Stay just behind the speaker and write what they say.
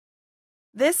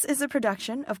This is a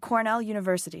production of Cornell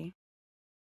University.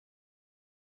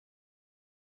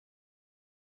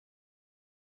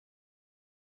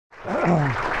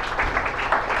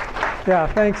 Yeah,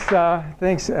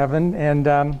 thanks, Evan,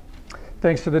 and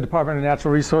thanks to the Department of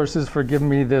Natural Resources for giving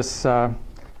me this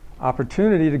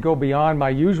opportunity to go beyond my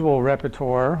usual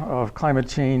repertoire of climate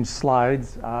change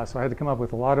slides. So I had to come up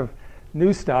with a lot of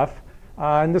new stuff.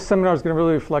 And this seminar is going to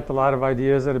really reflect a lot of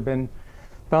ideas that have been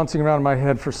bouncing around in my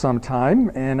head for some time,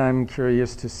 and I'm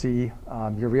curious to see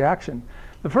your reaction.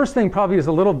 The first thing probably is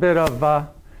a little bit of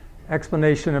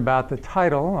explanation about the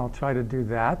title. I'll try to do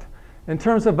that. In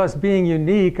terms of us being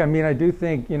unique, I mean, I do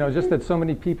think, just that so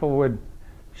many people would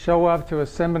show up to a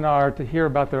seminar to hear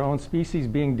about their own species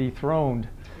being dethroned.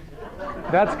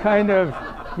 That's kind of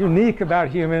unique about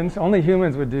humans. Only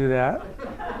humans would do that.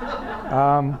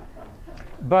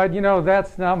 But,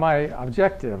 that's not my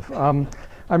objective.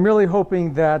 I'm really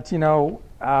hoping that,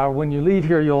 when you leave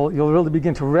here, you'll really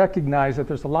begin to recognize that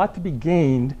there's a lot to be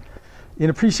gained in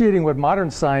appreciating what modern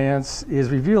science is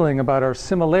revealing about our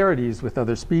similarities with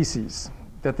other species,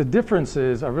 that the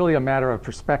differences are really a matter of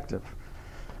perspective.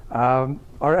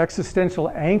 Our existential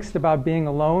angst about being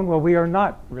alone, well, we are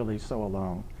not really so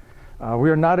alone. We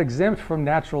are not exempt from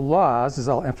natural laws, as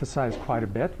I'll emphasize quite a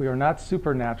bit. We are not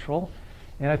supernatural.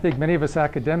 And I think many of us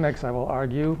academics, I will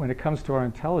argue, when it comes to our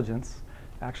intelligence,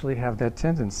 actually have that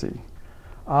tendency.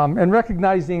 And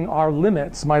recognizing our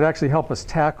limits might actually help us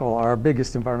tackle our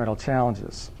biggest environmental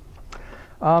challenges.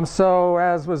 So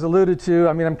as was alluded to,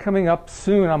 I'm coming up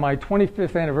soon on my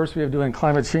 25th anniversary of doing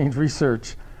climate change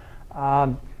research.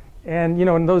 And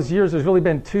in those years, there's really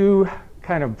been two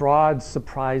kind of broad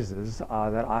surprises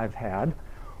that I've had.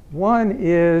 One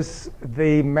is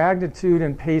the magnitude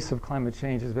and pace of climate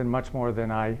change has been much more than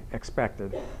I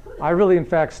expected. I really, in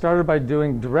fact, started by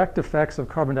doing direct effects of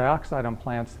carbon dioxide on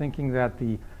plants, thinking that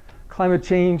the climate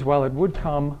change, while it would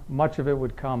come, much of it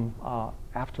would come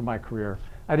after my career.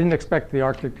 I didn't expect the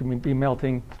Arctic to be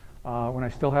melting when I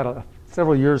still had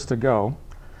several years to go.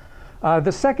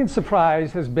 The second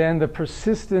surprise has been the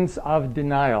persistence of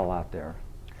denial out there.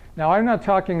 Now, I'm not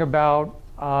talking about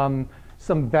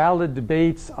some valid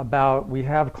debates about we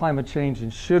have climate change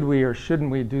and should we or shouldn't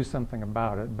we do something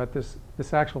about it, but this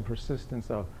actual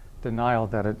persistence of denial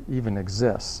that it even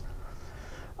exists.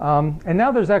 And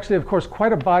now there's actually, of course,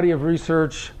 quite a body of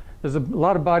research. There's a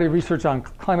lot of body of research on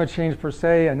climate change per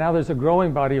se, and now there's a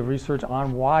growing body of research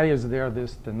on why is there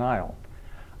this denial.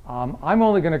 I'm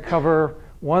only going to cover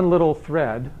one little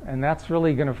thread, and that's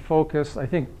really going to focus, I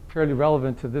think, fairly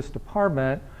relevant to this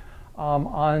department,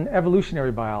 on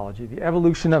evolutionary biology, the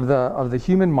evolution of the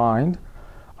human mind,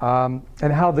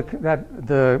 and how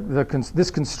this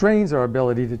constrains our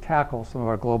ability to tackle some of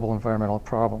our global environmental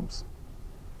problems.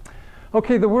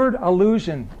 Okay, the word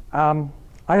illusion. I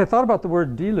had thought about the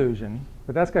word delusion,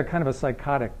 but that's got kind of a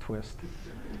psychotic twist.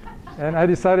 And I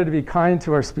decided to be kind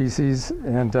to our species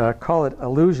and call it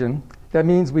illusion. That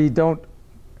means we don't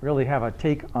really have a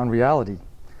take on reality.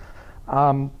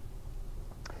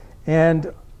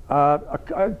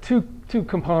 Two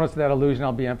components of that illusion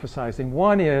I'll be emphasizing.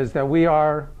 One is that we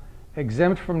are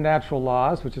exempt from natural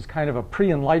laws, which is kind of a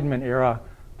pre-Enlightenment era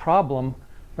problem,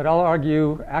 but I'll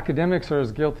argue academics are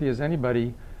as guilty as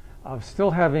anybody of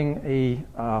still having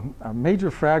a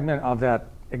major fragment of that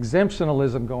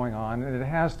exemptionalism going on, and it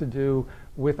has to do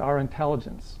with our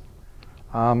intelligence.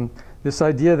 This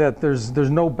idea that there's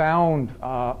no bound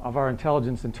of our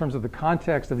intelligence in terms of the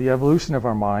context of the evolution of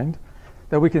our mind,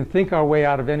 that we can think our way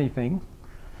out of anything.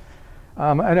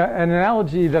 An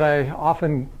analogy that I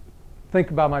often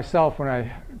think about myself when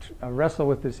I wrestle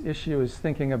with this issue is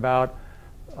thinking about,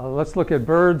 let's look at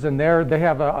birds, and they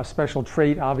have a special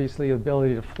trait, obviously, the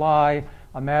ability to fly.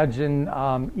 Imagine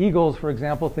eagles, for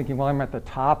example, thinking, well, I'm at the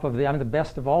top I'm the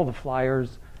best of all the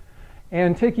flyers.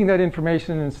 And taking that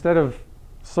information, instead of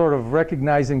sort of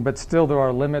recognizing, but still there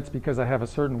are limits because I have a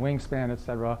certain wingspan, et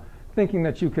cetera, thinking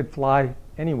that you could fly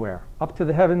anywhere, up to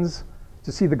the heavens,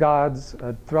 to see the gods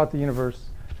throughout the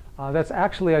universe. That's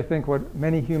actually, I think, what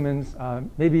many humans,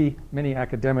 maybe many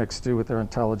academics do with their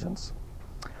intelligence.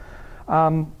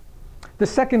 The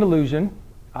second illusion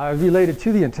related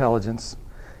to the intelligence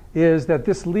is that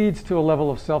this leads to a level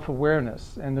of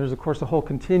self-awareness. And there's, of course, a whole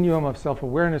continuum of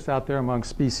self-awareness out there among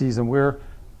species, and we're,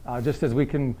 just as we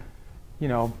can,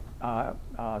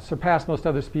 surpass most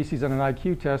other species on an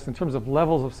IQ test in terms of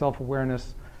levels of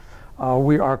self-awareness,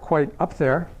 we are quite up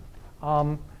there.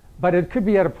 But it could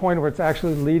be at a point where it's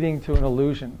actually leading to an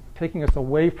illusion, taking us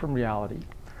away from reality.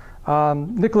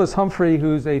 Nicholas Humphrey,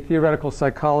 who's a theoretical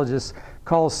psychologist,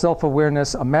 calls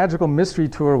self-awareness a magical mystery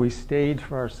tour we stage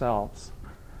for ourselves.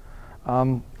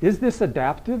 Is this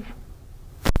adaptive?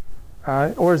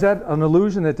 or is that an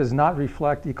illusion that does not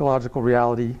reflect ecological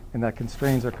reality and that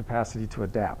constrains our capacity to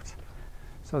adapt?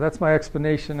 So that's my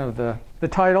explanation of the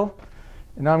title.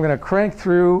 And now I'm going to crank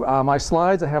through my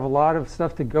slides. I have a lot of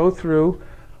stuff to go through,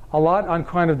 a lot on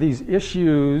kind of these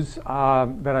issues that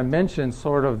I mentioned,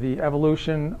 sort of the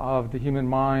evolution of the human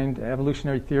mind,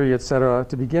 evolutionary theory, et cetera,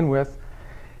 to begin with.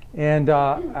 And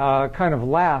kind of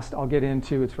last, I'll get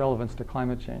into its relevance to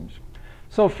climate change.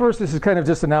 So first, this is kind of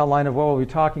just an outline of what we'll be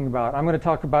talking about. I'm going to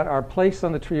talk about our place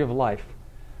on the tree of life,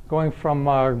 going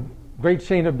from great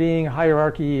chain of being,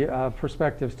 hierarchy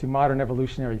perspectives to modern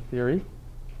evolutionary theory.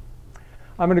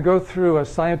 I'm going to go through a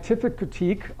scientific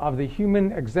critique of the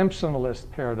human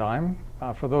exemptionalist paradigm.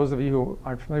 For those of you who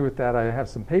aren't familiar with that, I have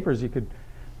some papers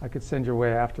I could send your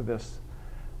way after this.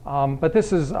 But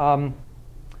this is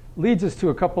leads us to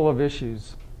a couple of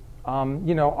issues.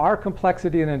 Are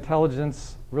complexity and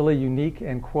intelligence really unique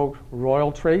and, quote,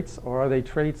 royal traits, or are they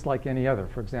traits like any other?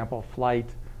 For example, flight,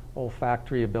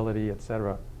 olfactory ability,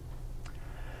 etc.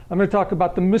 I'm going to talk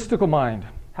about the mystical mind,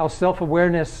 how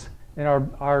self-awareness and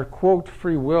our quote,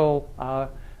 free will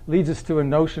leads us to a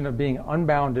notion of being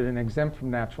unbounded and exempt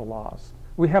from natural laws.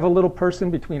 We have a little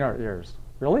person between our ears.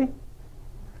 Really?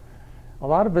 A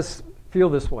lot of us feel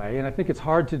this way, and I think it's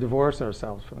hard to divorce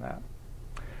ourselves from that.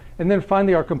 And then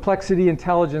finally, our complexity,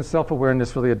 intelligence,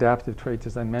 self-awareness, really adaptive traits,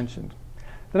 as I mentioned.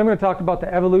 Then I'm going to talk about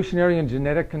the evolutionary and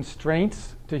genetic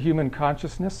constraints to human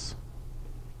consciousness.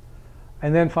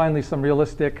 And then finally, some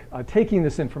realistic, taking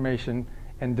this information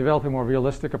and developing more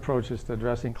realistic approaches to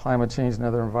addressing climate change and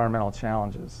other environmental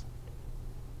challenges.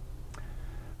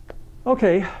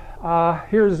 Okay,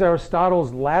 here's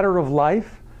Aristotle's ladder of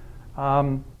life.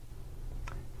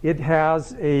 It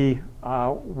has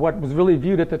what was really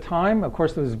viewed at the time, of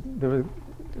course, is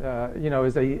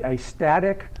a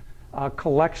static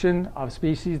collection of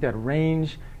species that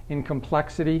range in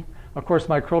complexity. Of course,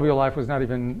 microbial life was not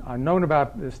even known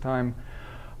about this time.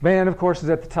 Man, of course, is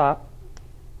at the top.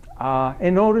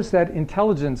 And notice that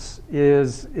intelligence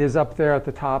is up there at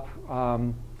the top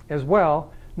as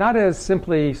well, not as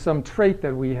simply some trait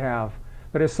that we have,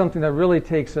 but as something that really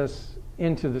takes us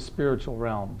into the spiritual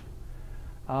realm.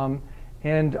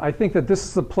 And I think that this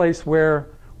is a place where,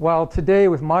 while today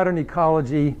with modern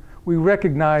ecology, we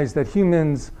recognize that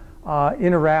humans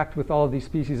interact with all of these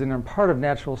species and are part of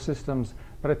natural systems,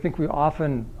 but I think we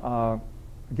often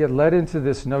get led into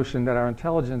this notion that our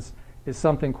intelligence is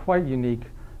something quite unique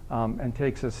and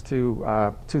takes us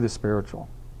to the spiritual.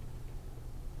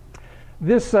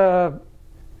 This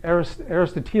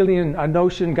Aristotelian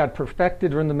notion got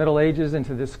perfected during the Middle Ages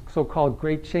into this so-called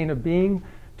great chain of being.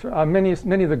 Many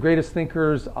of the greatest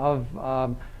thinkers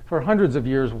for hundreds of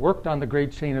years worked on the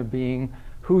great chain of being,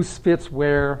 who fits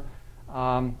where,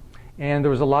 and there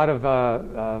was a lot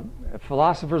of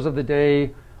philosophers of the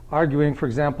day arguing, for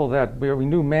example, that we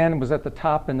knew man was at the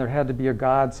top and there had to be a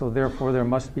God, so therefore there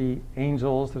must be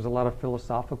angels. There's a lot of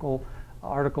philosophical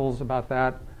articles about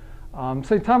that.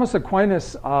 St. Thomas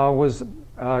Aquinas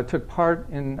took part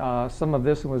in some of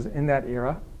this and was in that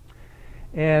era.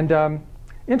 And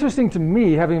interesting to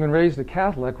me, having been raised a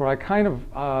Catholic, where I kind of,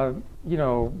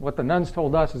 what the nuns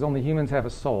told us is only humans have a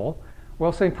soul.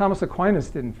 Well, St. Thomas Aquinas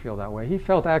didn't feel that way. He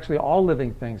felt actually all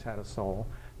living things had a soul,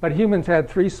 but humans had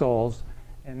 3 souls,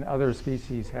 and other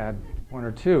species had 1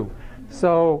 or 2.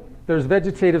 So there's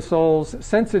vegetative souls,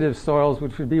 sensitive souls,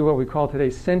 which would be what we call today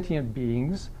sentient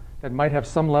beings that might have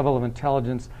some level of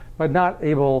intelligence, but not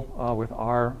able with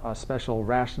our special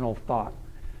rational thought.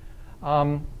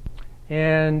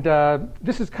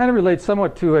 This is kind of relates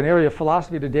somewhat to an area of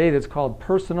philosophy today that's called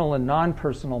personal and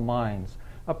non-personal minds.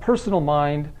 A personal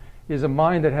mind is a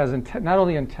mind that has not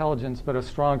only intelligence, but a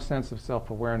strong sense of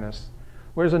self-awareness.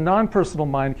 Whereas a non-personal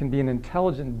mind can be an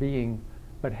intelligent being,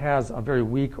 but has a very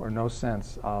weak or no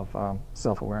sense of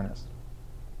self-awareness.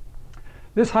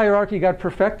 This hierarchy got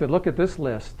perfected. Look at this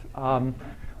list.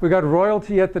 We got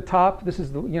royalty at the top. This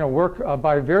is the work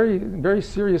by very, very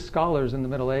serious scholars in the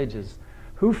Middle Ages.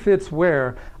 Who fits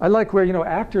where? I like where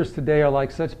actors today are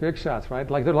like such big shots, right?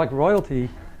 Like they're like royalty.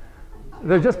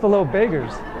 They're just below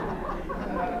beggars.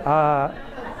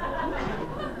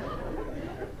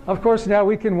 Of course, now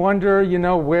we can wonder,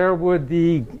 where would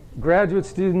the graduate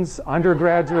students,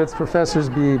 undergraduates, professors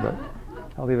be? But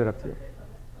I'll leave it up to you.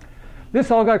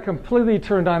 This all got completely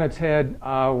turned on its head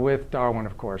with Darwin,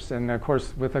 of course. And of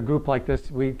course, with a group like this,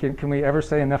 can we ever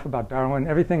say enough about Darwin?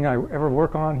 Everything I ever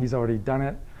work on, he's already done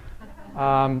it.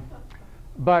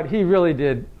 But he really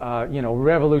did,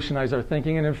 revolutionize our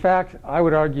thinking. And in fact, I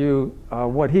would argue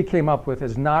what he came up with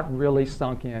has not really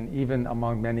sunk in, even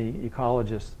among many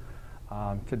ecologists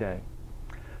today.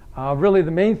 Really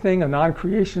the main thing, a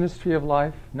non-creationist tree of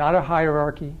life, not a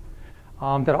hierarchy,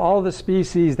 that all the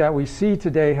species that we see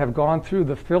today have gone through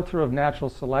the filter of natural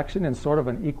selection in sort of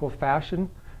an equal fashion.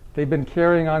 They've been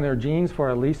carrying on their genes for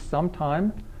at least some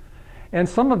time. And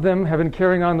some of them have been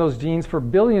carrying on those genes for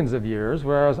billions of years,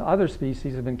 whereas other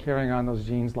species have been carrying on those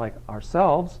genes, like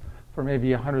ourselves, for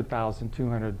maybe 100,000,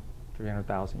 200,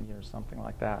 300,000 years, something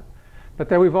like that. But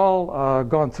that we've all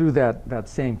gone through that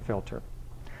same filter.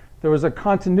 There was a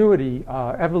continuity,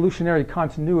 evolutionary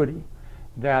continuity,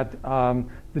 that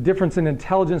the difference in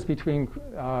intelligence between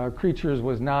creatures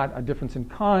was not a difference in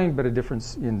kind, but a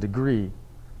difference in degree.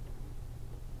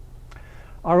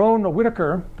 Our own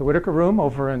Whitaker, the Whitaker room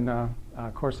over in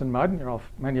Course in Mud,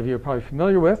 many of you are probably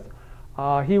familiar with.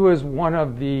 He was one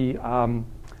of the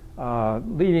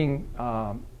leading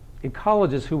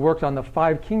ecologists who worked on the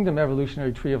 5-kingdom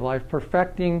evolutionary tree of life,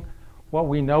 perfecting what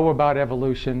we know about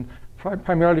evolution,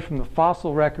 primarily from the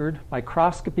fossil record,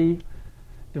 microscopy,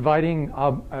 dividing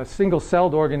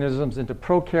single-celled organisms into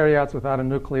prokaryotes without a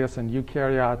nucleus and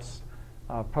eukaryotes,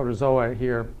 protozoa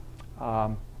here,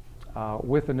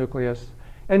 with a nucleus,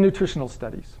 and nutritional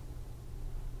studies.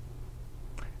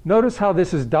 Notice how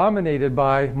this is dominated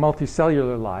by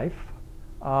multicellular life,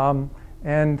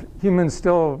 and humans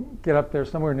still get up there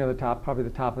somewhere near the top, probably the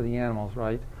top of the animals,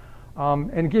 right?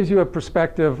 And gives you a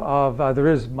perspective of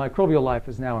microbial life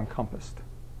is now encompassed.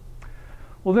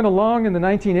 Well, then along in the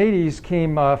 1980s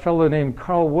came a fellow named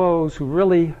Carl Woese, who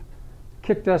really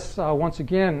kicked us once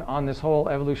again on this whole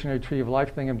evolutionary tree of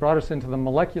life thing and brought us into the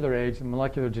molecular age, the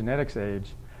molecular genetics age,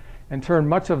 and turned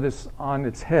much of this on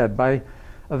its head by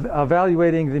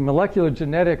evaluating the molecular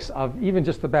genetics of even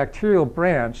just the bacterial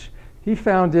branch. He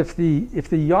found if the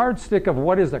yardstick of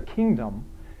what is a kingdom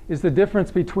is the difference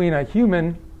between a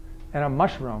human and a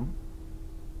mushroom,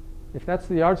 if that's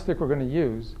the yardstick we're going to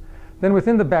use, then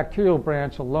within the bacterial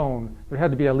branch alone, there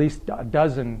had to be at least a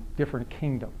dozen different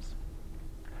kingdoms.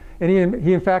 And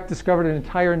he in fact discovered an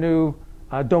entire new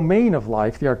domain of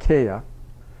life, the archaea.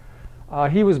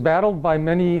 He was battled by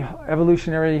many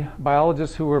evolutionary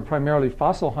biologists who were primarily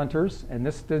fossil hunters, and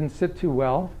this didn't sit too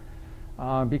well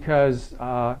because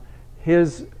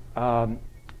his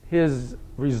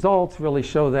results really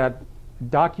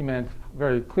document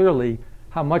very clearly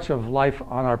how much of life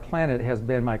on our planet has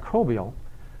been microbial.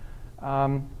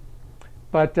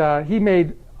 But he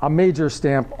made a major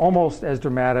stamp almost as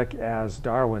dramatic as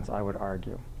Darwin's, I would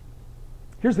argue.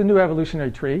 Here's the new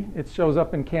evolutionary tree. It shows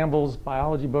up in Campbell's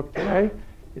biology book today.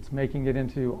 It's making it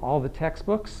into all the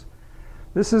textbooks.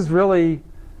 This is really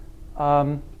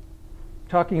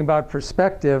talking about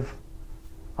perspective.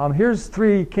 Here's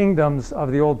 3 kingdoms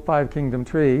of the old 5-kingdom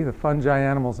tree, the fungi,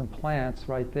 animals, and plants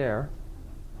right there.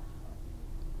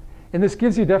 And this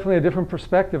gives you definitely a different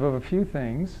perspective of a few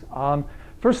things.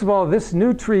 First of all, this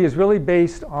new tree is really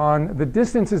based on the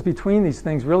distances between these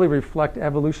things really reflect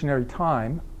evolutionary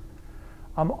time.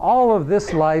 All of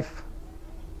this life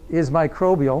is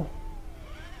microbial.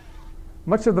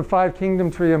 Much of the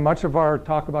 5-kingdom tree and much of our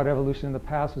talk about evolution in the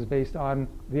past was based on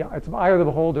it's eye of the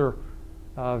beholder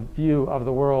view of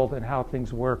the world and how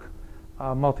things work,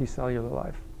 multicellular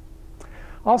life.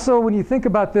 Also, when you think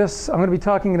about this, I'm going to be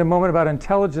talking in a moment about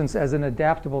intelligence as an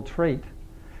adaptable trait.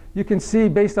 You can see,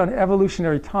 based on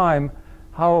evolutionary time,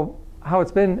 how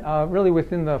it's been really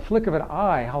within the flick of an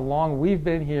eye, how long we've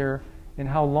been here and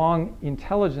how long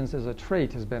intelligence as a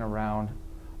trait has been around.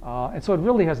 And so it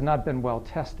really has not been well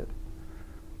tested.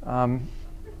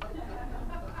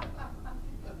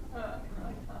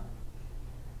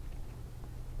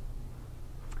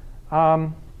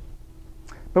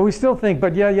 But we still think,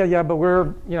 but but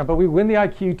but we win the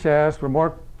IQ test, we're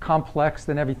more complex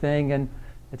than everything, and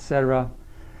etc.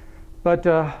 But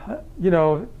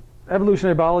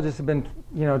evolutionary biologists have been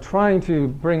trying to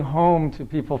bring home to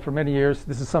people for many years.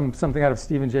 This is something out of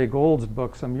Stephen Jay Gould's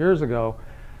book some years ago,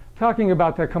 talking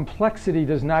about that complexity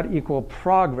does not equal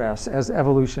progress as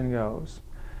evolution goes.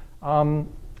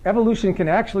 Evolution can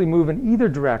actually move in either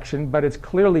direction, but it's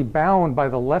clearly bound by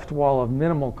the left wall of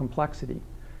minimal complexity.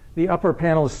 The upper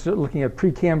panel is looking at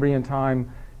Precambrian time,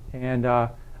 and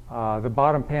the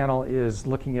bottom panel is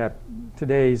looking at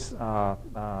today's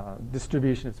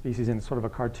distribution of species in sort of a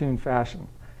cartoon fashion.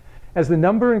 As the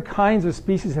number and kinds of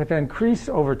species have increased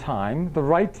over time, the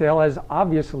right tail has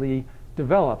obviously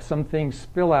developed. Some things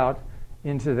spill out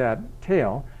into that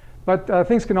tail, but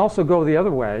things can also go the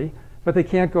other way, but they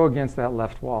can't go against that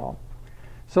left wall.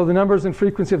 So the numbers and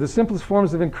frequency of the simplest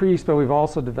forms have increased, but we've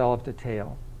also developed a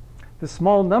tail. The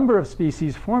small number of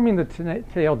species forming the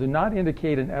tail do not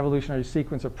indicate an evolutionary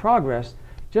sequence of progress,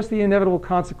 just the inevitable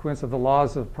consequence of the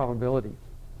laws of probability.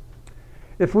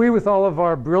 if we, with all of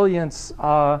our brilliance,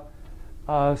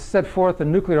 set forth a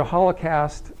nuclear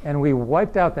holocaust and we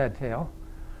wiped out that tail,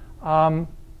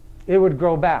 it would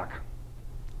grow back.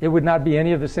 It would not be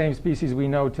any of the same species we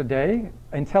know today.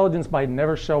 Intelligence might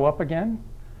never show up again.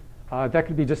 That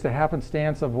could be just a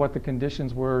happenstance of what the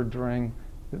conditions were during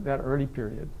that early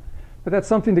period. But that's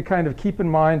something to kind of keep in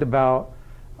mind about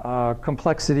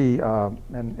complexity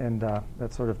and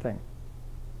that sort of thing.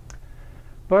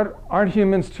 But aren't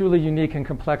humans truly unique in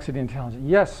complexity and intelligence?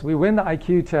 Yes, we win the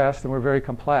IQ test and we're very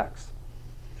complex.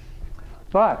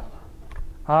 But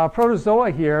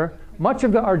protozoa here, much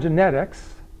of our genetic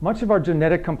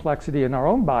complexity in our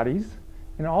own bodies,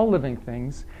 in all living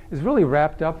things, is really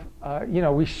wrapped up,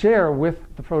 we share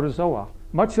with the protozoa.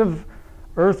 Much of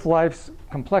Earth life's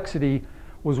complexity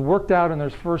was worked out in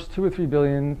those first 2 or 3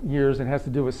 billion years and has to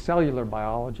do with cellular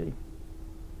biology.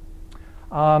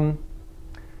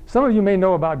 Some of you may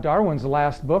know about Darwin's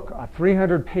last book, a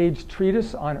 300-page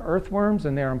treatise on earthworms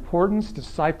and their importance to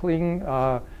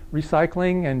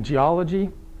recycling, and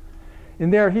geology. In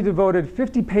there, he devoted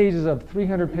 50 pages of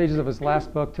 300 pages of his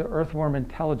last book to earthworm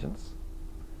intelligence.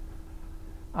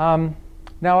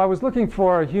 Now, I was looking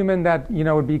for a human that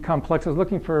would be complex. I was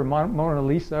looking for Mona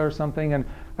Lisa or something, and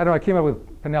I don't know, I came up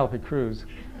with Penelope Cruz.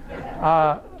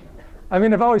 I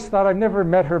mean, I've always thought, I've never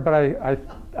met her, but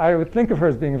I would think of her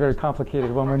as being a very complicated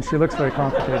woman. She looks very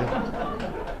complicated.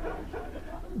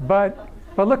 But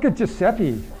look at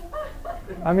Giuseppe.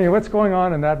 I mean, what's going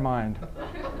on in that mind?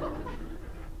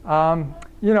 I'm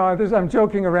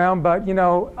joking around, but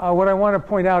what I want to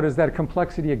point out is that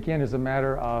complexity, again, is a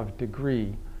matter of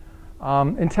degree.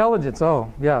 Intelligence,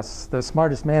 oh, yes, the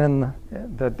smartest man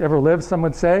that ever lived, some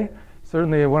would say.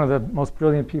 Certainly one of the most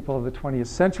brilliant people of the 20th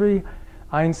century,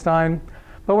 Einstein.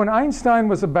 But when Einstein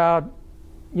was about,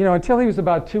 until he was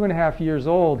about 2.5 years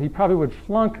old, he probably would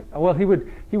flunk, well, he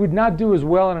would not do as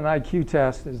well in an IQ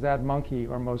test as that monkey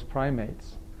or most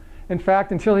primates. In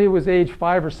fact, until he was age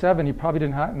 5 or 7, he probably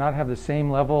did not have the same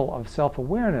level of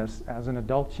self-awareness as an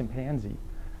adult chimpanzee.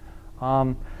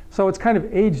 So it's kind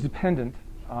of age dependent.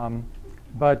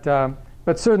 But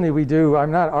certainly we do.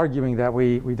 I'm not arguing that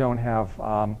we don't have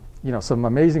some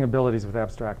amazing abilities with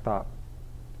abstract thought.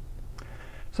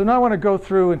 So now I want to go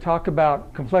through and talk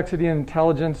about complexity and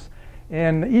intelligence.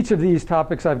 And each of these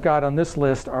topics I've got on this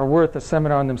list are worth a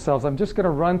seminar in themselves. I'm just going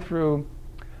to run through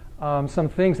some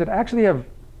things that actually have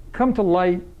come to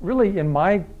light really in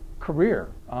my career.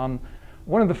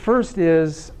 One of the first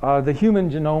is the Human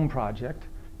Genome Project.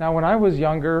 Now, when I was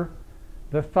younger,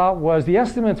 the thought was the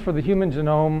estimates for the human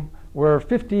genome were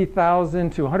 50,000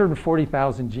 to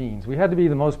 140,000 genes. We had to be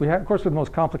of course, with the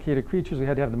most complicated creatures, we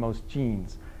had to have the most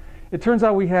genes. It turns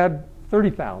out we had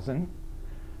 30,000,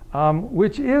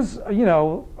 which is,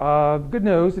 good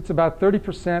news. It's about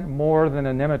 30% more than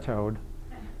a nematode.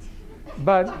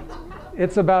 But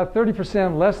it's about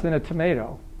 30% less than a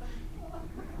tomato.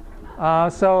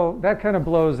 So that kind of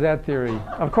blows that theory.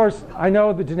 Of course, I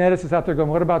know the geneticists out there going,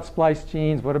 what about spliced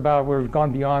genes? What about we've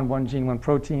gone beyond one gene, one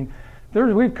protein?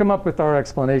 We've come up with our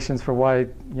explanations for why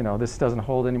this doesn't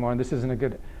hold anymore, and this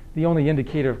isn't the only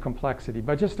indicator of complexity.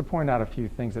 But just to point out a few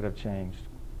things that have changed.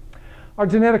 Our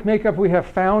genetic makeup we have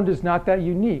found is not that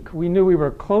unique. We knew we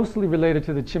were closely related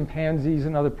to the chimpanzees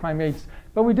and other primates,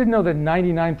 but we didn't know that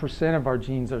 99% of our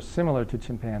genes are similar to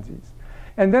chimpanzees.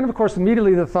 And then, of course,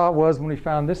 immediately the thought was, when we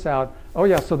found this out, oh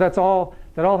yeah, so that all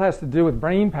has to do with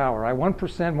brain power.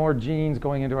 1% more genes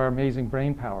going into our amazing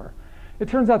brain power. It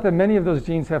turns out that many of those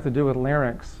genes have to do with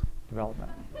larynx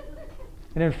development.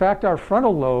 And in fact, our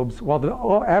frontal lobes, while the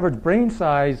average brain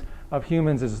size of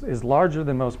humans is larger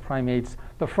than most primates,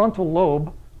 the frontal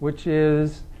lobe, which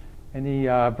is, any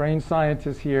brain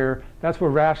scientists here, that's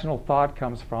where rational thought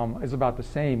comes from, is about the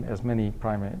same as many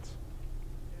primates.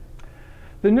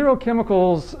 The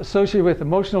neurochemicals associated with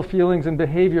emotional feelings and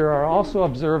behavior are also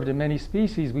observed in many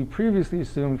species we previously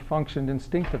assumed functioned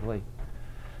instinctively.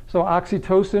 So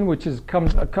oxytocin, which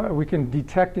we can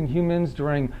detect in humans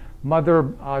during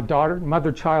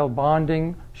mother-child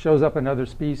bonding, shows up in other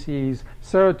species.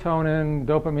 Serotonin,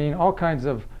 dopamine, all kinds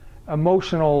of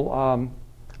emotional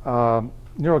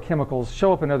neurochemicals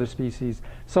show up in other species.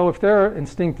 So if they're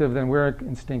instinctive, then we're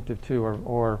instinctive too,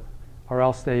 or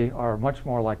else they are much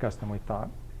more like us than we thought.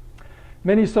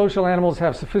 Many social animals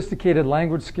have sophisticated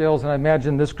language skills, and I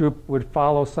imagine this group would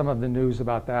follow some of the news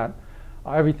about that.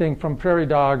 Everything from prairie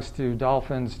dogs to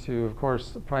dolphins to, of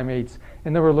course, primates.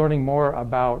 And then we're learning more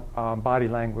about body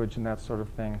language and that sort of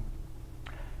thing.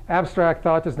 Abstract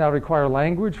thought does now require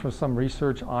language for some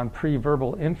research on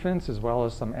pre-verbal infants as well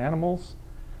as some animals.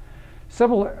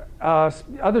 Several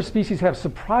other species have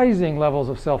surprising levels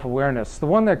of self-awareness. The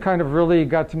one that kind of really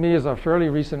got to me is a fairly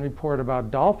recent report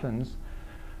about dolphins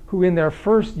who in their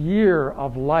first year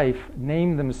of life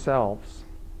name themselves,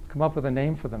 come up with a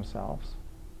name for themselves.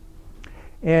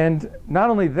 And not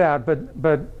only that,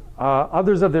 but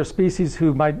others of their species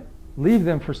who might leave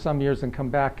them for some years and come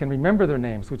back can remember their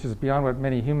names, which is beyond what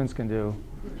many humans can do.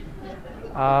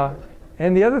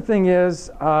 And the other thing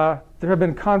is, there have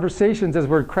been conversations as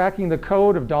we're cracking the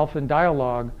code of dolphin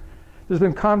dialogue. There's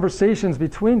been conversations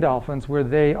between dolphins where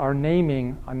they are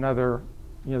naming another,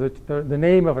 the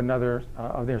name of another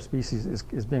of their species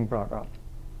is being brought up.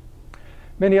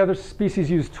 Many other species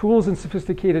use tools in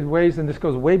sophisticated ways, and this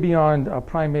goes way beyond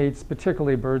primates,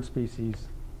 particularly bird species.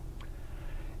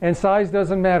 And size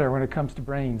doesn't matter when it comes to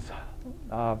brains,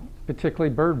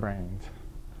 particularly bird brains.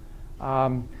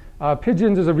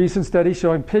 Pigeons is a recent study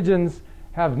showing pigeons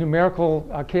have numerical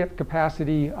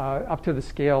capacity up to the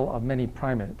scale of many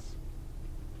primates.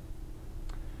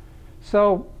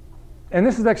 So, and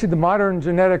this is actually the modern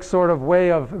genetic sort of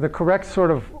way of, the correct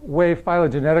sort of way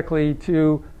phylogenetically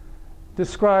to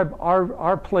describe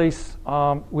our place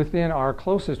within our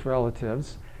closest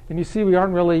relatives. And you see we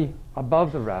aren't really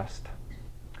above the rest.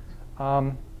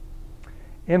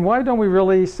 And why don't we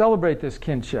really celebrate this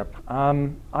kinship?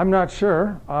 I'm not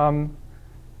sure.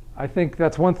 I think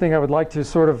that's one thing I would like to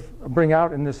sort of bring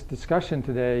out in this discussion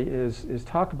today is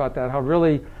talk about that, how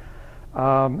really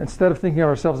instead of thinking of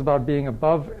ourselves about being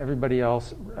above everybody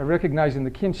else, recognizing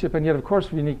the kinship, and yet of course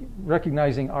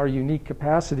recognizing our unique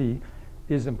capacity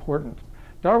is important.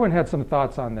 Darwin had some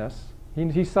thoughts on this.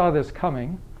 He saw this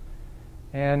coming.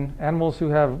 And animals who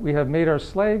we have made our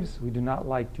slaves, we do not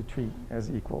like to treat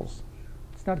as equals.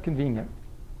 It's not convenient.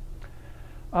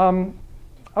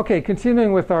 Okay,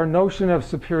 continuing with our notion of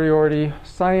superiority,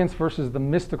 science versus the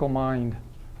mystical mind,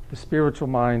 the spiritual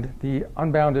mind, the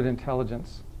unbounded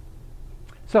intelligence.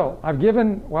 So I've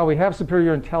given, while we have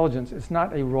superior intelligence, it's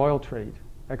not a royal trait,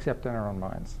 except in our own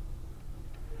minds.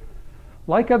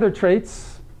 Like other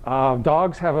traits,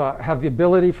 dogs have the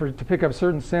ability to pick up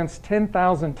certain scents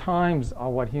 10,000 times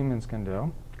what humans can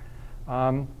do.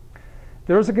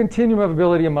 There is a continuum of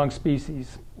ability among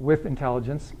species with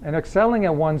intelligence, and excelling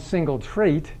at one single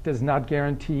trait does not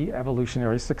guarantee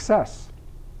evolutionary success.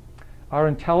 Our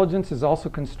intelligence is also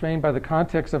constrained by the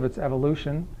context of its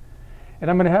evolution,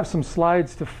 and I'm going to have some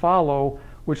slides to follow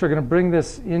which are going to bring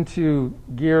this into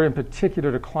gear, in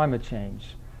particular to climate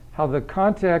change. How the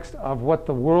context of what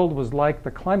the world was like, the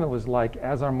climate was like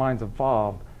as our minds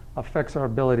evolved, affects our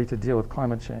ability to deal with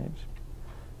climate change.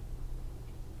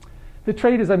 The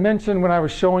trait, as I mentioned when I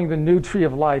was showing the new tree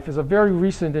of life, is a very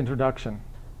recent introduction.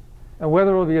 And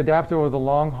whether it will be adapted over the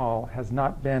long haul has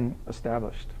not been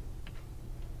established.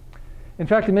 In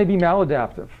fact, it may be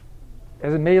maladaptive,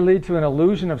 as it may lead to an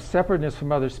illusion of separateness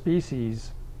from other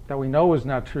species that we know is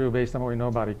not true based on what we know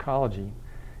about ecology,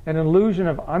 an illusion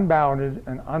of unbounded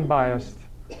and unbiased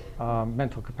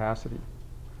mental capacity.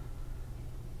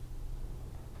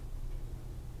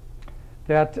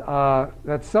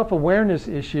 That self-awareness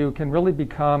issue can really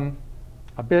become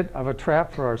a bit of a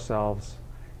trap for ourselves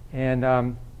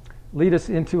and lead us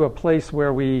into a place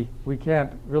where we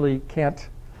can't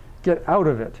get out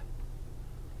of it.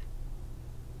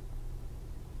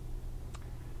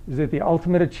 Is it the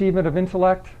ultimate achievement of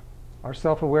intellect, our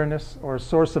self-awareness, or a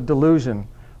source of delusion?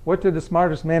 What did the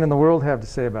smartest man in the world have to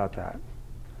say about that?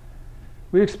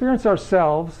 We experience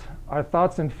ourselves, our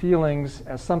thoughts and feelings,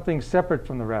 as something separate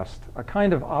from the rest, a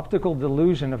kind of optical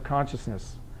delusion of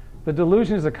consciousness. The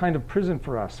delusion is a kind of prison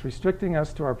for us, restricting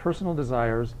us to our personal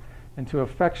desires and to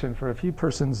affection for a few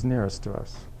persons nearest to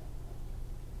us.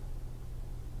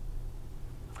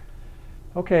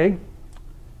 Okay,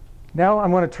 now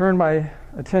I'm going to turn my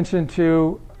attention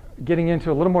to getting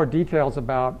into a little more details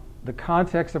about the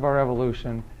context of our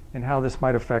evolution and how this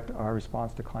might affect our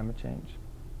response to climate change.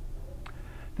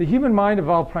 The human mind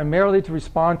evolved primarily to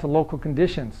respond to local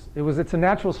conditions. It's a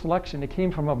natural selection. It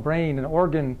came from a brain, an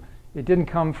organ. It didn't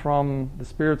come from the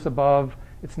spirits above.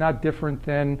 It's not different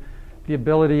than the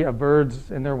ability of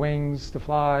birds and their wings to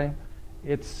fly.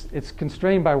 It's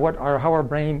constrained by how our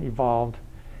brain evolved.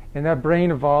 And that brain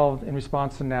evolved in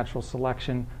response to natural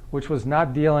selection, which was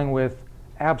not dealing with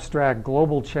abstract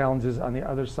global challenges on the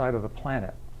other side of the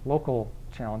planet, local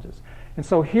challenges. And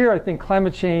so here I think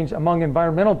climate change among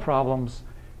environmental problems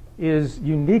is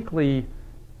uniquely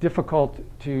difficult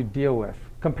to deal with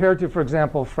compared to, for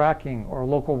example, fracking or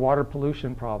local water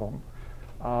pollution problem,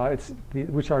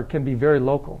 which can be very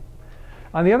local.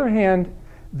 On the other hand,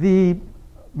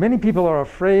 many people are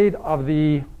afraid of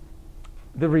the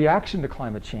reaction to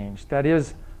climate change. That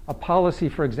is, a policy,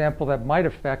 for example, that might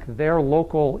affect their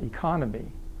local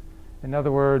economy. In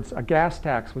other words, a gas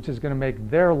tax, which is going to make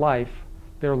their life,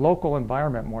 their local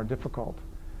environment more difficult.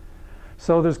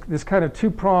 So there's this kind of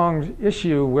two-pronged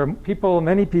issue where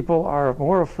many people are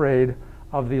more afraid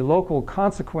of the local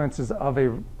consequences of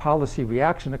a policy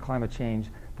reaction to climate change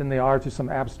than they are to some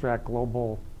abstract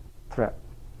global threat.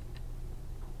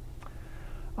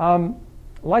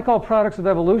 Like all products of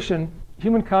evolution,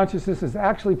 human consciousness is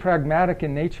actually pragmatic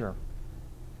in nature.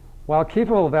 While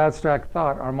capable of abstract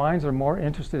thought, our minds are more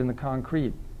interested in the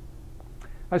concrete.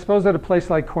 I suppose at a place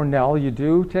like Cornell, you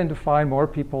do tend to find more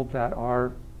people that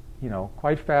are,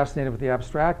 quite fascinated with the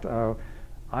abstract.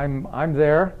 I'm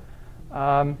there.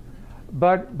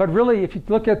 But really, if you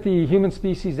look at the human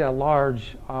species at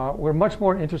large, we're much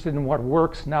more interested in what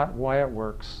works, not why it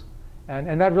works.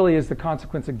 And that really is the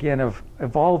consequence, again, of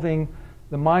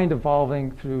the mind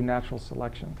evolving through natural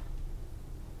selection.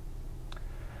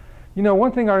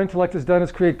 One thing our intellect has done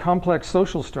is create complex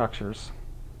social structures.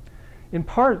 In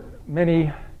part,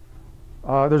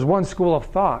 there's one school of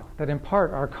thought that in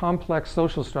part our complex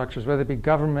social structures, whether it be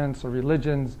governments or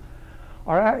religions,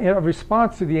 are a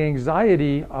response to the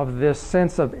anxiety of this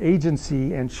sense of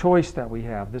agency and choice that we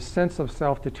have, this sense of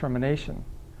self-determination.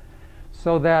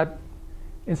 So that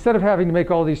instead of having to make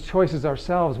all these choices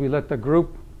ourselves, we let the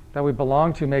group that we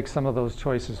belong to make some of those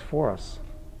choices for us.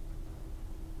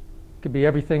 It could be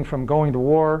everything from going to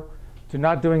war to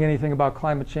not doing anything about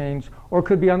climate change, or it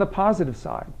could be on the positive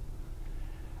side.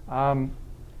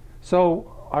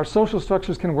 So our social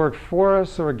structures can work for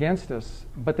us or against us,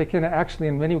 but they can actually,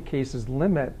 in many cases,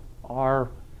 limit our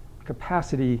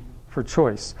capacity for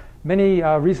choice. Many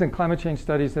recent climate change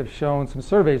studies have shown, some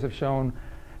surveys have shown,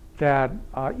 that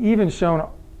even shown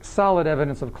solid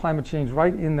evidence of climate change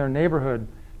right in their neighborhood.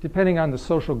 Depending on the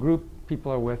social group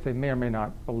people are with, they may or may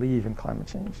not believe in climate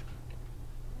change.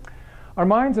 Our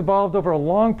minds evolved over a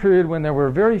long period when there were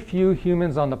very few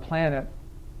humans on the planet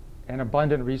and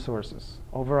abundant resources.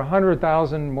 Over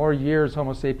 100,000 more years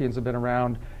Homo sapiens have been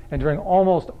around, and during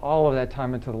almost all of that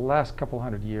time until the last couple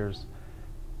hundred years,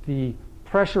 the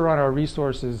pressure on our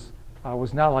resources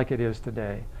was not like it is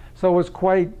today. So it was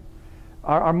quite,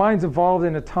 our minds evolved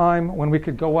in a time when we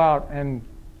could go out and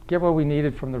get what we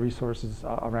needed from the resources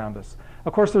around us.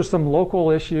 Of course, there's some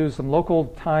local issues, some local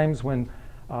times when,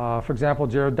 for example,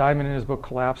 Jared Diamond in his book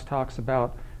Collapse talks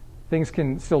about things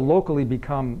can still locally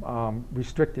become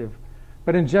restrictive.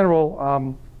 But in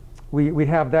general, we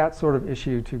have that sort of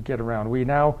issue to get around. We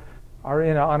now are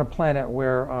on a planet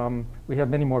where we have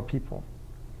many more people.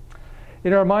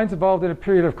 Our minds evolved in a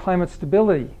period of climate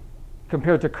stability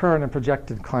compared to current and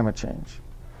projected climate change.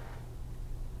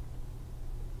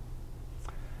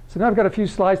 So now I've got a few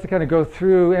slides to kind of go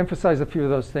through, emphasize a few of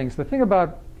those things. The thing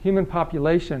about human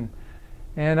population,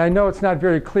 and I know it's not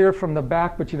very clear from the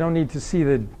back, but you don't need to see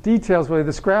the details. Really,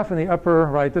 this graph in the upper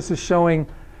right, this is showing,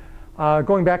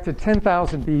 going back to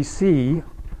 10,000 BC,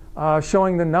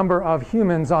 showing the number of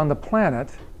humans on the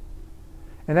planet.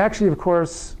 And actually, of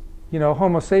course,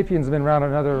 Homo sapiens have been around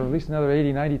at least another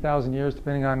 80, 90,000 years,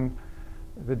 depending on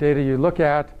the data you look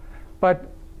at. But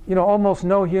almost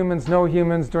no humans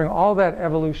during all that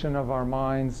evolution of our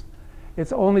minds.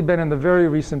 It's only been in the very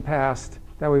recent past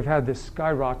that we've had this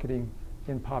skyrocketing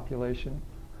in population.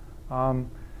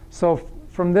 So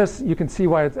from this, you can see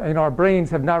why our brains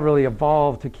have not really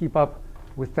evolved to keep up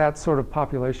with that sort of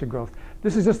population growth.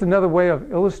 This is just another way of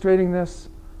illustrating this.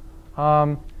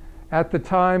 At the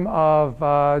time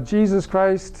of Jesus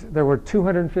Christ, there were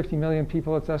 250 million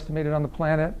people, it's estimated, on the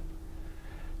planet.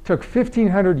 Took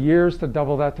 1,500 years to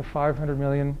double that to 500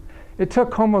 million. It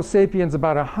took Homo sapiens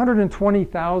about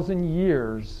 120,000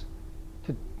 years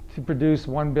to produce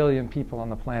 1 billion people on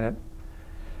the planet.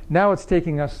 Now it's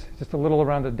taking us just a little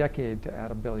around a decade to add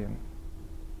 1 billion.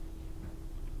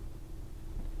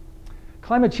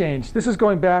 Climate change. This is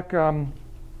going back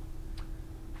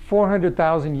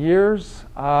 400,000 years.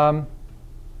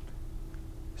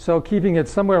 So keeping it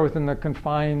somewhere within the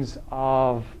confines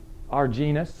of our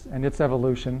genus and its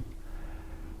evolution.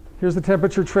 Here's the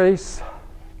temperature trace.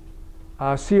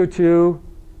 CO2,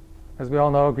 as we all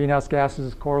know, greenhouse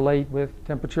gases correlate with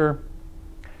temperature.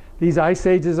 These ice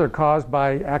ages are caused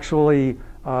by actually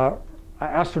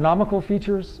astronomical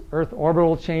features, Earth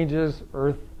orbital changes,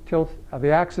 Earth tilt of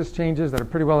the axis changes that are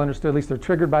pretty well understood, at least they're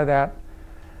triggered by that.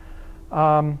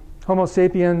 Homo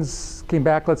sapiens came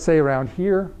back, let's say, around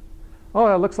here. Oh,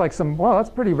 that looks like that's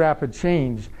pretty rapid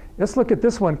change. Let's look at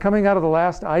this one coming out of the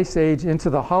last ice age into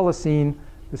the Holocene,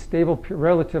 the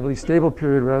relatively stable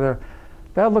period rather.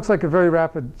 That looks like a very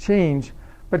rapid change,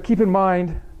 but keep in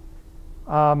mind,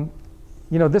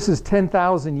 this is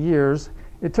 10,000 years,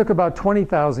 it took about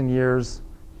 20,000 years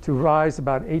to rise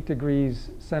about 8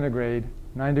 degrees centigrade,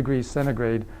 9 degrees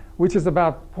centigrade, which is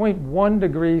about 0.1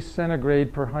 degrees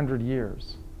centigrade per 100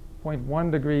 years.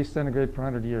 0.1 degrees centigrade per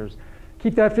 100 years.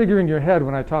 Keep that figure in your head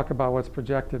when I talk about what's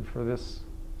projected for this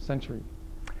century.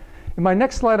 In my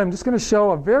next slide, I'm just going to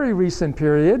show a very recent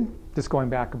period, just going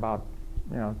back about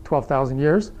 12,000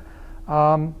 years.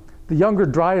 The Younger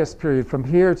Dryas period from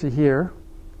here to here,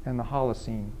 and the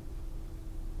Holocene.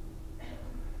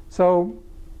 So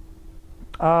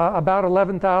about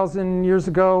 11,000 years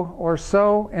ago or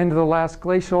so, end of the last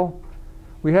glacial,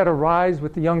 we had a rise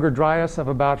with the Younger Dryas of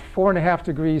about 4.5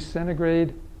 degrees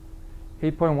centigrade,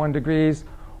 8.1 degrees,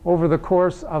 over the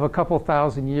course of a couple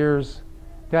thousand years.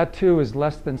 That too is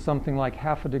less than something like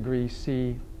 0.5 degree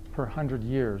C per 100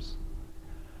 years.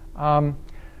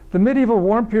 The medieval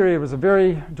warm period was a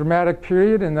very dramatic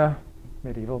period in the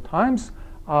medieval times.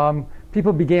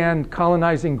 People began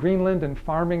colonizing Greenland and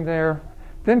farming there.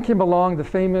 Then came along the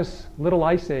famous Little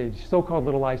Ice Age, so-called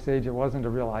Little Ice Age. It wasn't a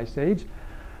real ice age.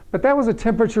 But that was a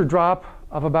temperature drop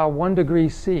of about 1 degree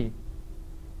C.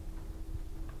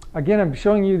 Again, I'm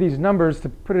showing you these numbers to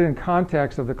put it in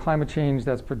context of the climate change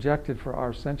that's projected for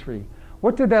our century.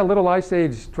 What did that Little Ice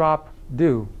Age drop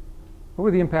do? What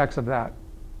were the impacts of that?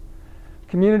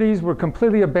 Communities were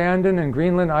completely abandoned in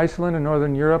Greenland, Iceland, and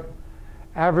Northern Europe.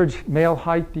 Average male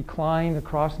height declined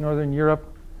across Northern Europe.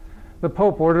 The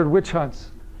Pope ordered witch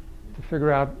hunts to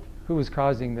figure out who was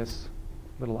causing this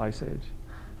Little Ice Age.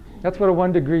 That's what a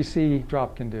 1 degree C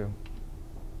drop can do.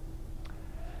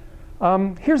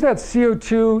 Here's that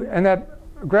CO2, and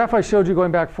that graph I showed you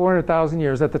going back 400,000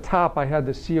 years. At the top, I had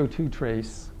the CO2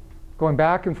 trace going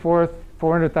back and forth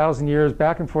 400,000 years,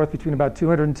 back and forth between about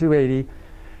 200 and 280.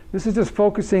 This is just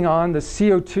focusing on the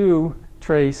CO2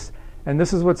 trace, and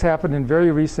this is what's happened in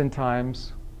very recent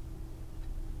times.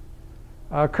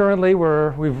 Currently,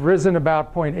 we've risen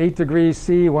about 0.8 degrees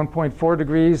C, 1.4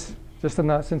 degrees, just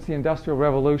since the Industrial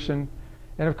Revolution.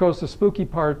 And of course, the spooky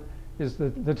part is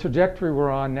the trajectory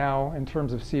we're on now in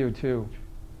terms of CO2.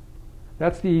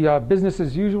 That's the business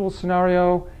as usual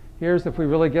scenario. Here's if we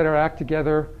really get our act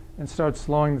together and start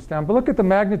slowing this down. But look at the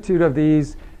magnitude of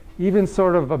these, even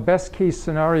sort of a best case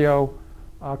scenario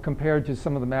compared to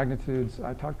some of the magnitudes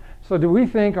I talked. So do we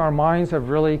think our minds can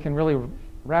really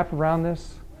wrap around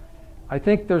this? I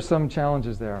think there's some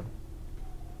challenges there.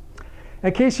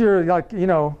 In case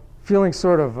you're feeling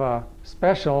sort of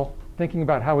special, thinking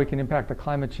about how we can impact the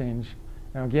climate change.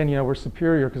 Now again, we're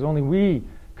superior because only we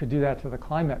could do that to the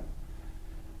climate.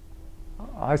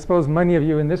 I suppose many of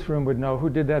you in this room would know who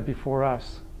did that before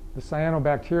us. The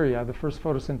cyanobacteria, the first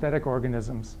photosynthetic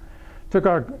organisms. Took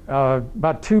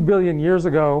about 2 billion years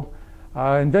ago,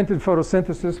 invented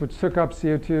photosynthesis, which took up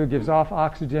CO2, gives off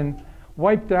oxygen,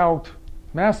 wiped out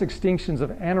mass extinctions of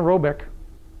anaerobic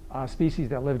species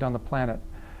that lived on the planet.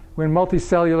 When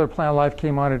multicellular plant life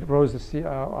came on, it rose the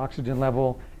oxygen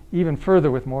level even further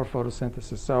with more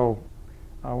photosynthesis. So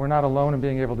we're not alone in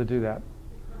being able to do that.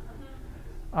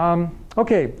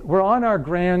 Okay, we're on our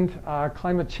grand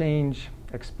climate change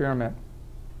experiment.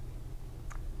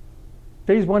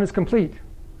 Phase 1 is complete.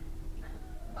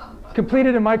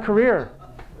 Completed in my career.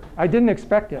 I didn't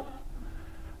expect it.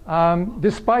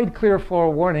 Despite clear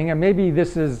forewarning, and maybe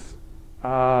this is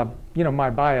my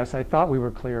bias, I thought we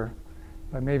were clear,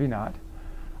 but maybe not.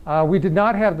 We did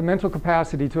not have the mental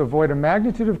capacity to avoid a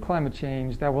magnitude of climate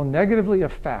change that will negatively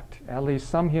affect at least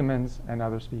some humans and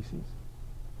other species.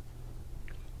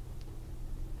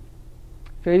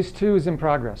 Phase 2 is in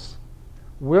progress.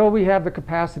 Will we have the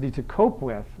capacity to cope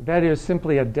with, that is,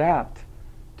 simply adapt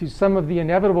to some of the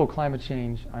inevitable climate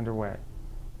change underway?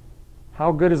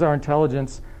 How good is our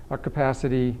intelligence, our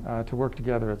capacity to work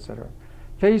together, et cetera?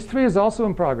 Phase 3 is also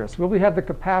in progress. Will we have the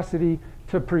capacity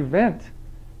to prevent,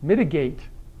 mitigate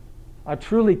a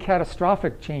truly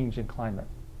catastrophic change in climate?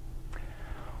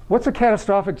 What's a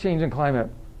catastrophic change in climate?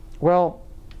 Well,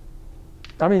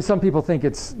 I mean, some people think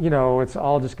it's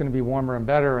all just going to be warmer and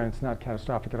better, and it's not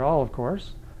catastrophic at all, of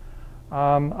course.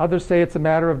 Others say it's a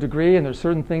matter of degree, and there's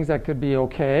certain things that could be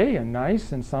okay and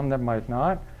nice, and some that might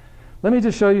not. Let me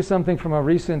just show you something from a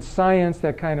recent Science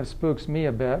that kind of spooks me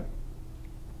a bit.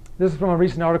 This is from a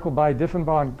recent article by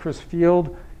Diffenbaugh and Chris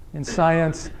Field in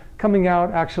Science, coming out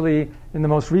actually in the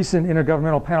most recent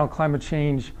Intergovernmental Panel Climate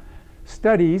Change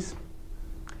studies.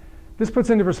 This puts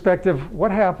into perspective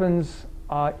what happens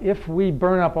if we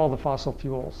burn up all the fossil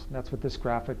fuels. That's what this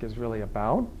graphic is really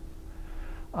about.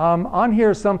 On here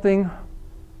is something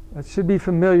that should be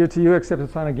familiar to you, except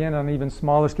it's on an even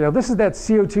smaller scale. This is that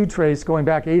CO2 trace going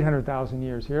back 800,000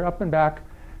 years here, up and back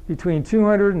between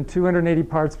 200 and 280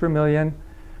 parts per million.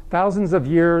 Thousands of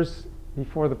years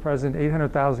before the present,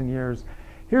 800,000 years.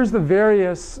 Here's the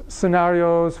various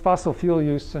scenarios, fossil fuel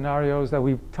use scenarios that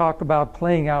we've talked about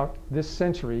playing out this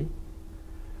century,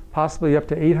 possibly up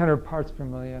to 800 parts per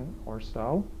million or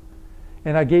so.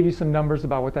 And I gave you some numbers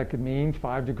about what that could mean,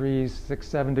 5 degrees, 6,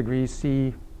 7 degrees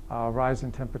C rise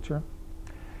in temperature.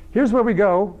 Here's where we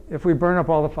go if we burn up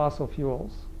all the fossil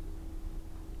fuels,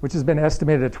 which has been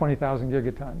estimated at 20,000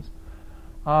 gigatons.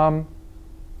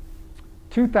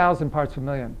 2,000 parts per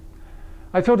million.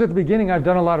 I told you at the beginning I've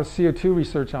done a lot of CO2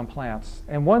 research on plants.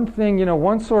 And one thing,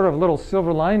 one sort of little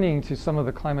silver lining to some of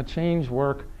the climate change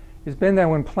work has been that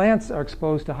when plants are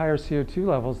exposed to higher CO2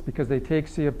 levels because they take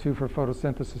CO2 for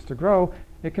photosynthesis to grow,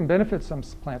 it can benefit some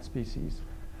plant species.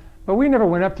 But we never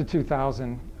went up to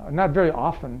 2,000, not very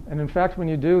often. And in fact, when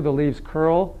you do, the leaves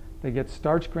curl, they get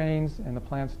starch grains, and the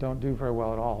plants don't do very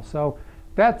well at all. So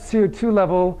that CO2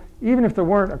 level, even if there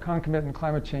weren't a concomitant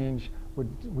climate change, would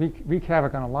wreak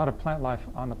havoc on a lot of plant life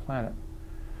on the planet.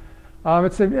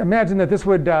 Imagine that this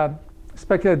would,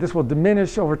 speculate this will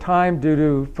diminish over time due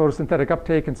to photosynthetic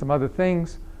uptake and some other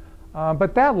things.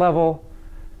 But that level,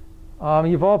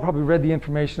 you've all probably read the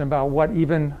information about what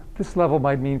even this level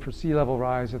might mean for sea level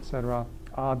rise, et cetera.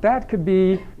 That could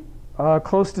be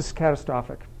close to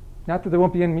catastrophic. Not that there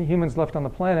won't be any humans left on the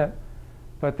planet,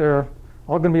 but they're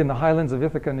all going to be in the highlands of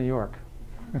Ithaca, New York.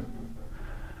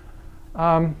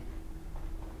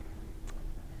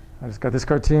 I just got this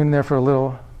cartoon there for a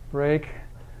little break.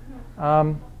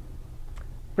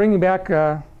 Bringing back,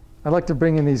 I'd like to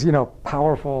bring in these,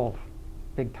 powerful,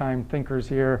 big-time thinkers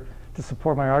here to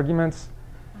support my arguments.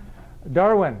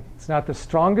 Darwin, it's not the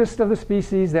strongest of the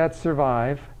species that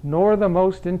survive, nor the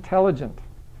most intelligent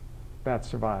that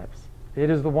survives.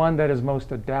 It is the one that is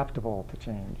most adaptable to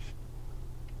change.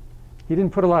 He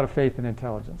didn't put a lot of faith in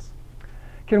intelligence.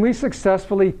 Can we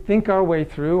successfully think our way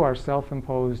through our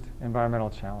self-imposed environmental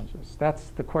challenges? That's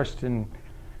the question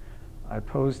I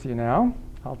pose to you now.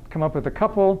 I'll come up with a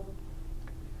couple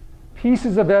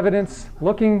pieces of evidence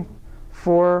looking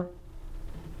for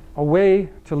a way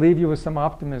to leave you with some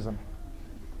optimism.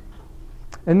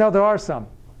 And no, there are some.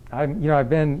 I've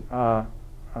been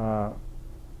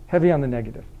heavy on the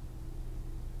negative.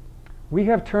 We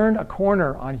have turned a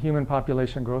corner on human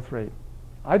population growth rate.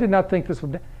 I did not think this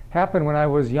would happen when I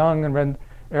was young and read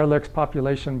Ehrlich's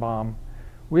population bomb.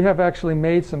 We have actually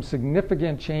made some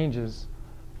significant changes.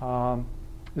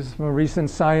 This is from a recent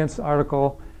Science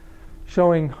article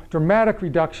showing dramatic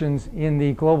reductions in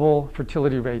the global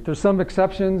fertility rate. There's some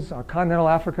exceptions. Continental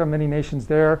Africa, many nations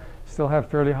there still have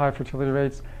fairly high fertility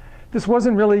rates. This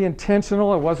wasn't really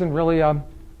intentional. It wasn't really,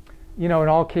 in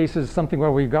all cases, something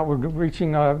where we're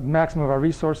reaching a maximum of our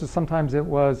resources. Sometimes it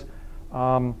was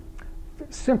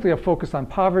simply a focus on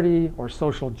poverty or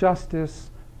social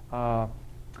justice,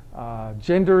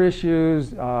 gender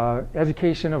issues,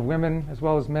 education of women as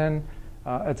well as men,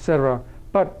 etc.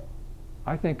 But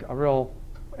I think a real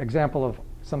example of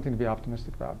something to be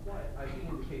optimistic about. Well, I think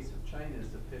in the case of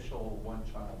China's official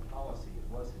one-child policy,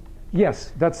 it was intentional.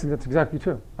 Yes, that's exactly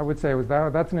true. I would say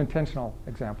that's an intentional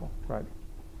example, right?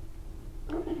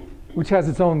 Which has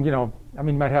its own,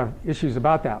 might have issues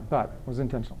about that, but was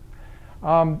intentional.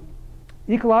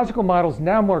 Ecological models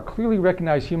now more clearly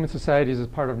recognize human societies as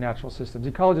part of natural systems.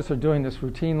 Ecologists are doing this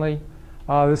routinely.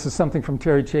 This is something from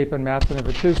Terry Chapin, Matson, and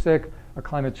Vitusik, a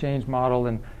climate change model,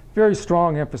 and very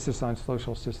strong emphasis on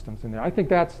social systems in there. I think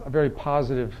that's a very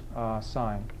positive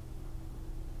sign.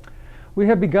 We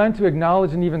have begun to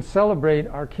acknowledge and even celebrate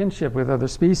our kinship with other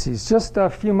species. Just a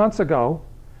few months ago,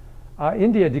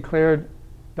 India declared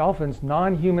dolphins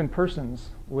non-human persons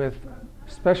with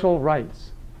special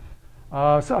rights.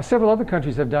 Several other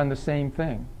countries have done the same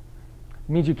thing. It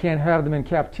means you can't have them in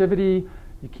captivity,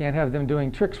 you can't have them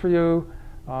doing tricks for you,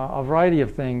 a variety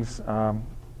of things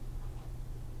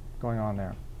going on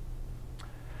there.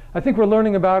 I think we're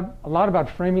learning a lot about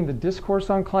framing the discourse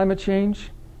on climate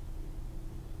change.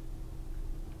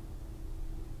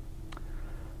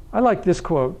 I like this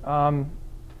quote.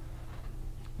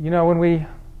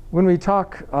 When we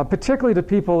talk, particularly to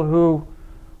people who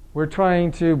we're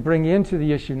trying to bring into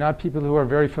the issue, not people who are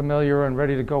very familiar and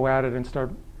ready to go at it and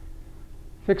start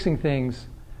fixing things.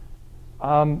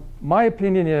 My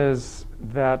opinion is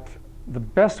that the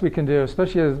best we can do,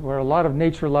 especially as we're a lot of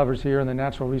nature lovers here in the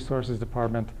Natural Resources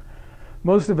Department,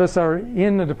 most of us are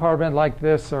in a department like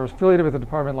this or affiliated with a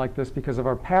department like this because of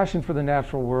our passion for the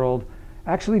natural world,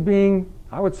 actually being,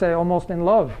 I would say, almost in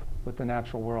love with the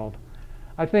natural world.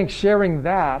 I think sharing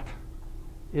that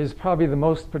is probably the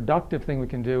most productive thing we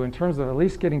can do in terms of at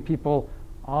least getting people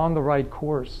on the right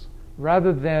course,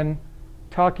 rather than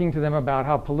talking to them about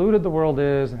how polluted the world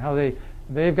is and how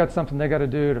they've got something they got to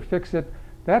do to fix it.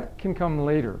 That can come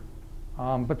later.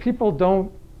 But people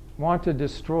don't want to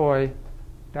destroy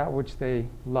that which they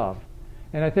love.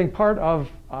 And I think part of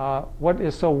what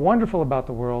is so wonderful about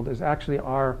the world is actually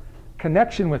our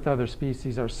connection with other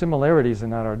species, our similarities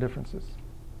and not our differences.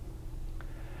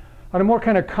 On a more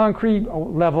kind of concrete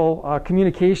level,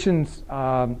 communications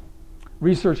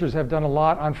researchers have done a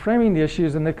lot on framing the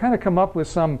issues, and they've kind of come up with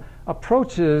some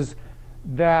approaches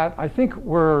that I think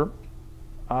were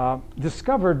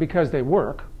discovered because they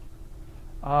work.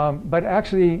 But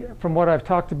actually, from what I've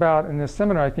talked about in this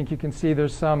seminar, I think you can see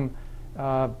there's some,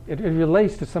 it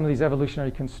relates to some of these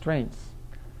evolutionary constraints.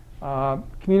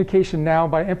 Communication now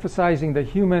by emphasizing the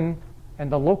human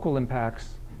and the local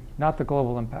impacts, not the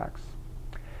global impacts.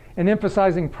 And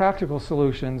emphasizing practical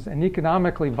solutions and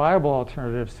economically viable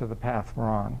alternatives to the path we're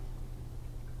on.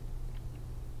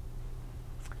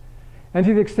 And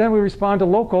to the extent we respond to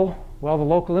local, well, the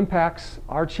local impacts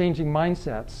are changing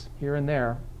mindsets here and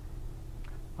there.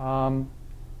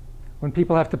 When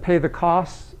people have to pay the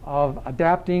costs of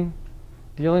adapting,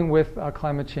 dealing with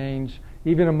climate change,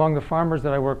 even among the farmers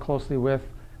that I work closely with,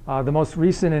 the most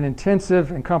recent and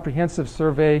intensive and comprehensive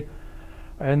survey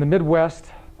in the Midwest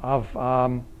of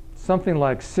something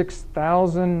like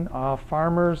 6,000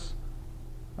 farmers,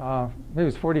 maybe it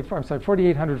was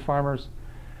 4,800 farmers,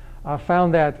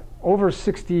 found that over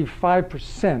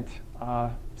 65%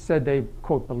 said they,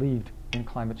 quote, believed in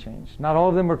climate change. Not all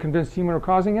of them were convinced humans were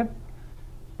causing it,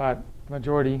 but the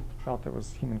majority felt it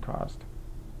was human caused.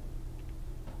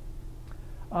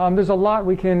 There's a lot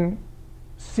we can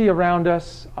see around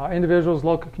us, individuals,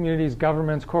 local communities,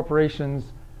 governments,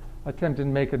 corporations attempting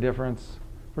to make a difference.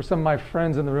 For some of my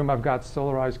friends in the room, I've got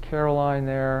Solarized Caroline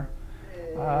there.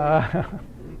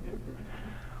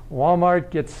 Walmart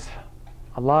gets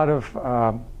a lot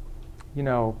of,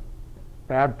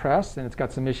 bad press, and it's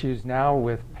got some issues now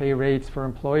with pay rates for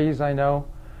employees, I know.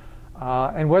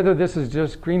 And whether this is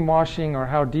just greenwashing or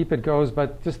how deep it goes,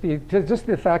 but just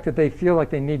the fact that they feel like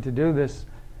they need to do this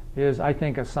is, I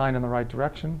think, a sign in the right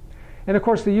direction. And of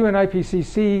course, the UN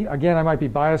IPCC, again, I might be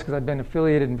biased because I've been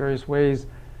affiliated in various ways.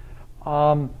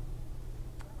 I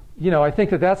think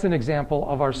that that's an example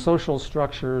of our social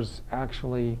structures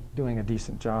actually doing a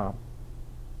decent job.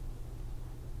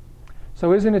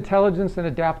 So is intelligence an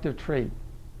adaptive trait?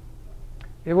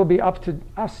 It will be up to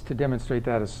us to demonstrate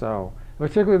that as so,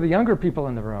 particularly the younger people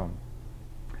in the room.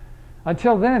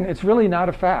 Until then, it's really not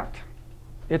a fact.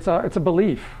 It's a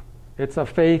belief, it's a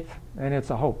faith, and it's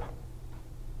a hope.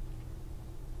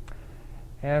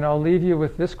 And I'll leave you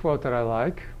with this quote that I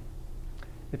like.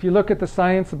 If you look at the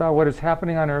science about what is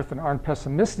happening on Earth and aren't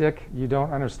pessimistic, you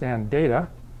don't understand data.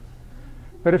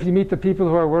 But if you meet the people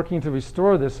who are working to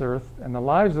restore this Earth and the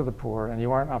lives of the poor, and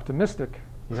you aren't optimistic,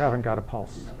 you haven't got a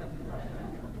pulse.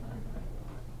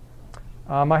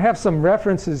 I have some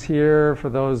references here for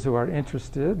those who are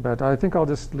interested, but I think I'll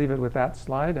just leave it with that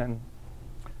slide and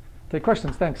take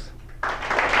questions. Thanks.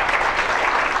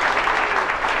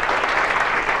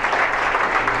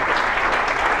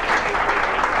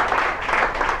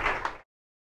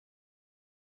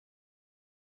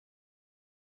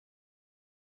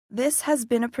 This has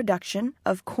been a production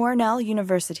of Cornell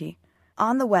University,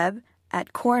 on the web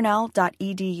at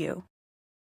cornell.edu.